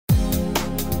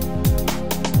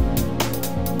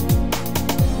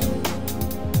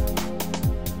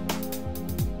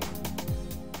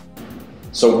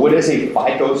So what is a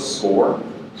FICO score?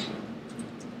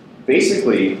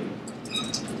 Basically,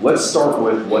 let's start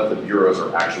with what the bureaus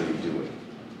are actually doing.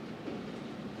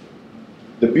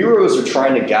 The bureaus are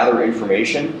trying to gather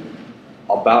information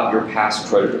about your past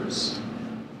creditors.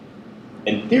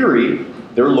 In theory,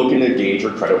 they're looking to gauge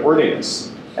your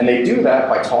creditworthiness. And they do that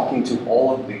by talking to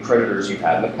all of the creditors you've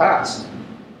had in the past.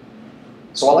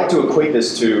 So I like to equate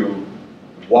this to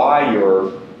why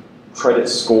your credit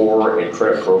score and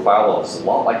credit profile is a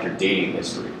lot like your dating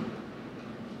history.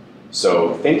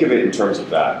 So think of it in terms of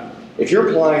that. If you're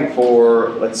applying for,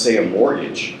 let's say, a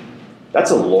mortgage,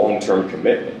 that's a long-term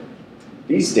commitment.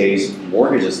 These days,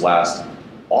 mortgages last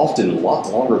often a lot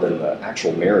longer than the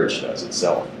actual marriage does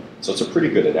itself. So it's a pretty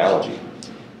good analogy.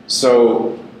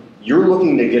 So you're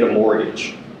looking to get a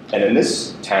mortgage, and in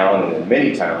this town and in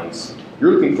many towns,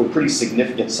 you're looking for a pretty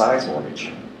significant size mortgage,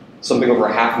 something over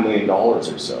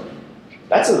 $500,000 or so.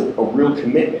 That's a real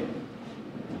commitment.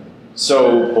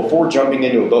 So before jumping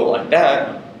into a boat like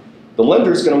that, the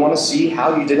lender's going to want to see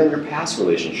how you did on your past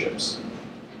relationships.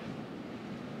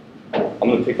 I'm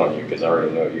going to pick on you because I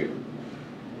already know you.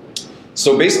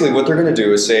 So basically what they're going to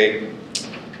do is say,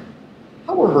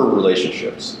 how were her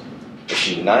relationships? Was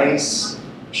she nice?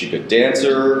 Was she a good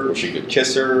dancer? Was she a good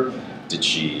kisser? Did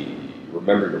she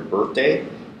remember your birthday?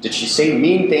 Did she say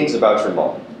mean things about your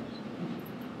mom?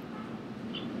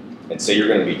 And say you're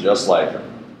going to be just like her.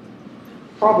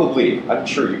 Probably. I'm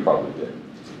sure you probably did.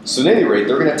 So at any rate,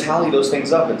 they're going to tally those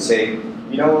things up and say,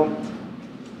 you know,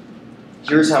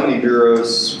 here's how many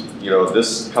bureaus, you know,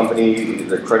 this company,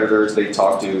 the creditors they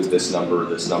talk to, this number,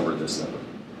 this number, this number.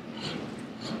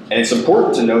 And it's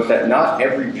important to note that not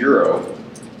every bureau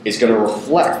is going to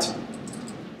reflect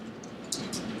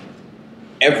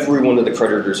every one of the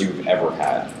creditors you've ever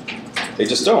had. They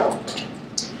just don't.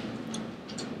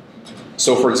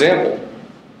 So for example,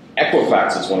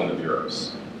 Equifax is one of the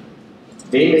bureaus.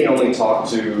 They may only talk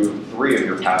to 3 of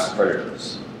your past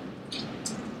creditors.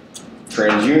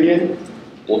 TransUnion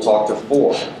will talk to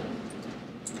 4.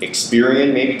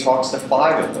 Experian maybe talks to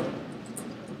 5 of them.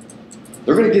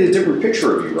 They're going to get a different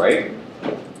picture of you, right?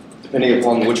 Depending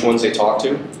upon which ones they talk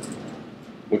to,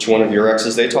 which one of your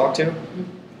exes they talk to.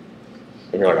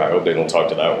 And you're like, I hope they don't talk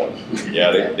to that one.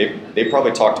 Yeah, they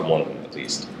probably talk to one of them at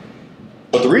least.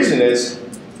 But the reason is,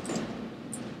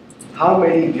 how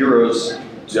many bureaus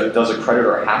does a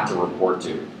creditor have to report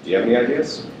to? Do you have any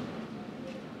ideas?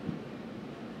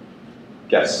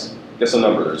 Guess. Guess a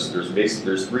number.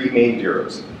 There's 3 main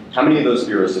bureaus. How many of those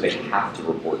bureaus do they have to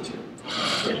report to?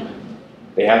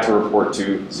 They have to report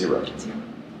to 0.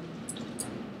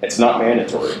 It's not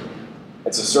mandatory.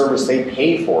 It's a service they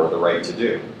pay for the right to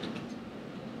do.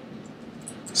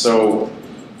 So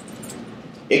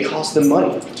it costs them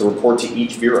money to report to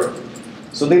each bureau.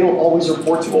 So they don't always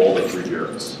report to all the 3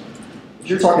 bureaus. If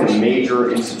you're talking a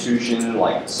major institution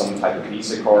like some type of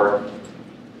Visa card,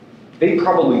 they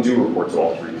probably do report to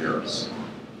all 3 bureaus.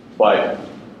 But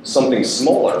something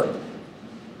smaller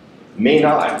may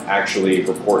not actually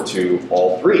report to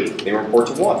all 3. They report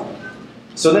to 1.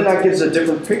 So then that gives a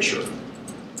different picture.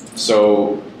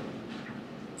 So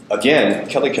again,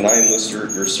 Kelly, can I enlist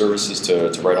your services to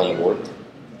write on the board?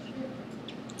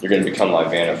 You're going to become my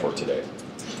Vanna for today.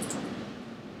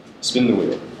 Spin the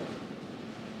wheel.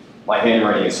 My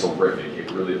handwriting is horrific.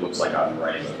 It really looks like I'm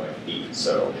writing with my feet.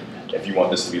 So if you want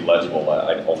this to be legible,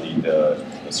 I'll need the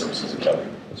services of Kelly.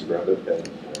 Let's grab it and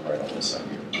write on this side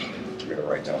here. You're going to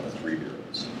write down the 3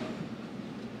 bureaus.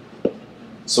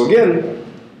 So again,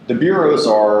 the bureaus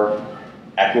are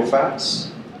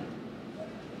Equifax,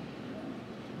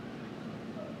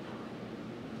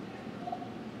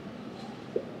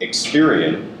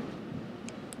 Experian,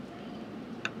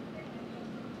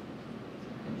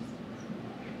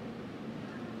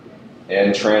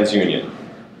 and TransUnion.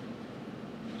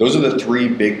 Those are the 3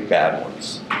 big bad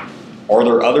ones. Are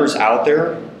there others out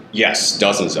there? Yes,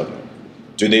 dozens of them.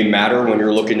 Do they matter when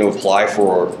you're looking to apply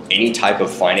for any type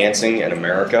of financing in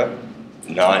America?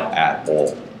 Not at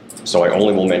all. So I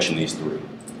only will mention these 3.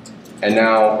 And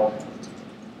now,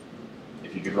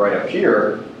 if you could write up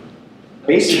here,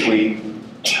 basically,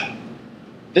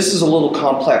 this is a little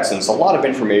complex and it's a lot of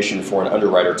information for an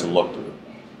underwriter to look through.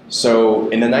 So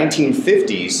in the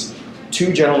 1950s,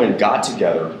 2 gentlemen got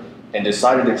together and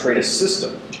decided to create a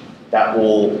system that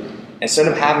will, instead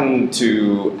of having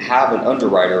to have an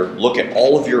underwriter look at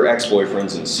all of your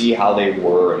ex-boyfriends and see how they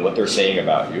were and what they're saying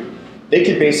about you, they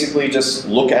could basically just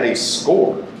look at a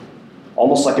score,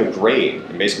 almost like a grade,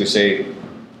 and basically say,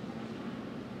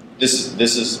 this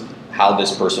is how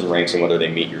this person ranks and whether they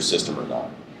meet your system or not.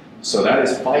 So that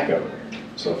is FICO.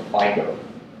 So FICO,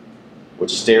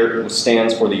 which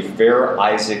stands for the Fair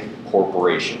Isaac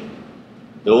Corporation.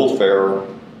 Bill Farrer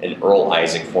and Earl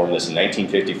Isaac formed this in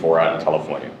 1954 out in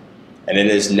California. And it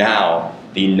is now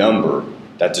the number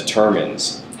that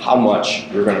determines how much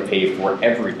you're going to pay for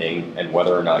everything and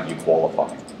whether or not you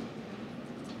qualify.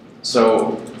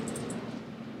 So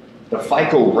the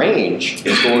FICO range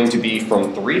is going to be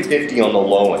from 350 on the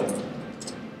low end.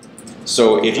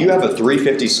 So if you have a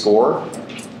 350 score,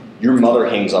 your mother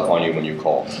hangs up on you when you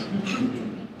call.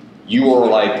 You are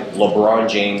like LeBron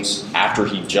James after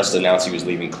he just announced he was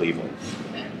leaving Cleveland.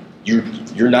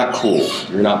 You're not cool,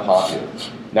 you're not popular.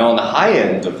 Now on the high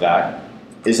end of that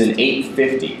is an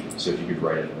 850. So if you could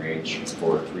write in the range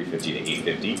for 350 to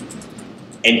 850.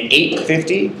 An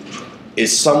 850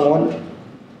 is someone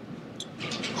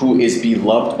who is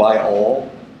beloved by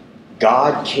all.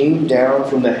 God came down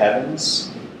from the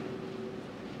heavens,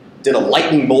 did a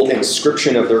lightning bolt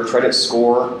inscription of their credit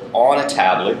score on a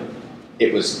tablet.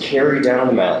 It was carried down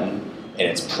the mountain, and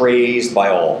it's praised by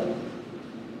all.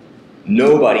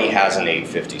 Nobody has an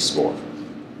 850 score.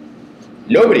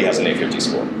 Nobody has an 850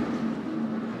 score.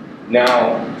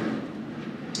 Now,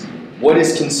 what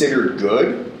is considered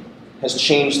good has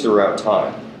changed throughout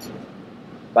time.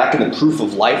 Back in the proof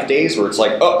of life days where it's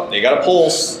like, oh, they got a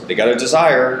pulse, they got a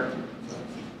desire.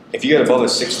 If you got above a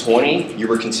 620, you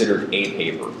were considered A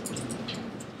paper.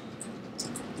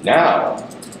 Now,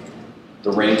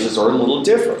 the ranges are a little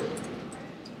different.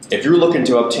 If you're looking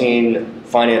to obtain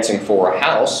financing for a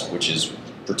house, which is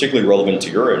particularly relevant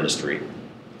to your industry,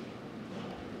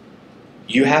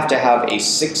 you have to have a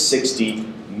 660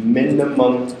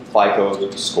 minimum FICO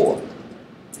score.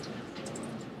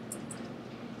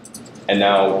 And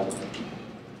now,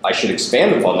 I should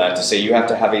expand upon that to say you have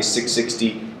to have a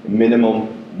 660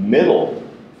 minimum middle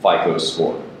FICO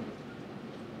score.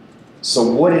 So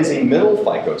what is a middle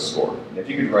FICO score? And if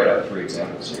you could write out 3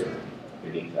 examples here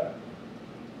beneath that.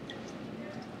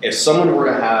 If someone were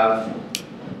to have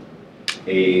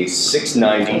a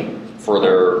 690 for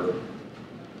their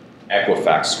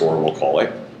Equifax score, we'll call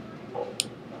it,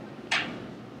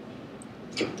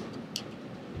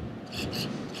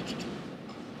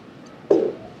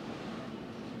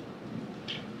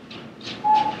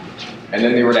 and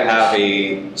then they were to have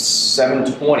a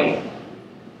 720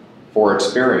 for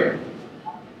Experian,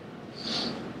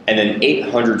 and then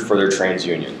 800 for their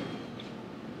TransUnion.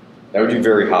 That would be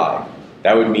very high.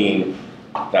 That would mean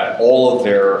that all of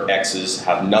their exes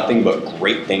have nothing but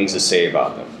great things to say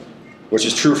about them, which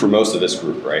is true for most of this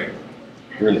group, right?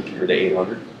 You're the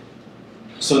 800.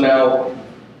 So now,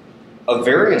 a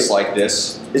variance like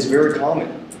this is very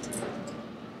common.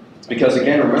 Because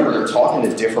again, remember, they're talking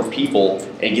to different people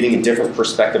and getting a different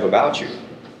perspective about you.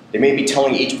 They may be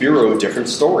telling each bureau a different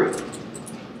story.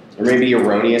 There may be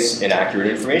erroneous, inaccurate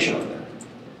information on there.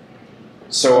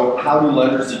 So how do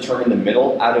lenders determine the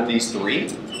middle out of these 3?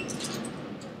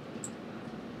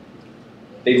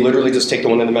 They literally just take the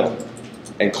one in the middle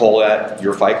and call that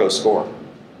your FICO score.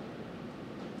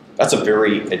 That's a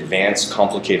very advanced,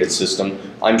 complicated system.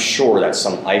 I'm sure that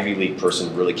some Ivy League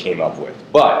person really came up with.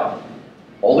 But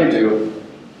all they do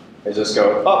is just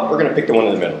go, oh, we're going to pick the one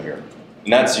in the middle here.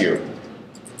 And that's you.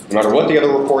 No matter what the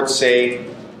other reports say,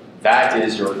 that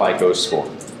is your FICO score.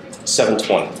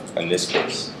 720 in this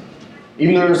case.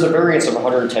 Even though there's a variance of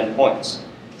 110 points.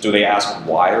 Do they ask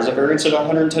why there's a variance of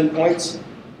 110 points?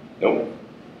 No.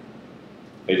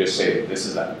 They just say, this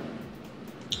is that.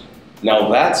 Now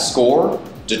that score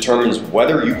determines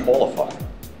whether you qualify.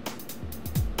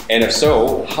 And if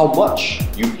so, how much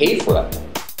you paid for that.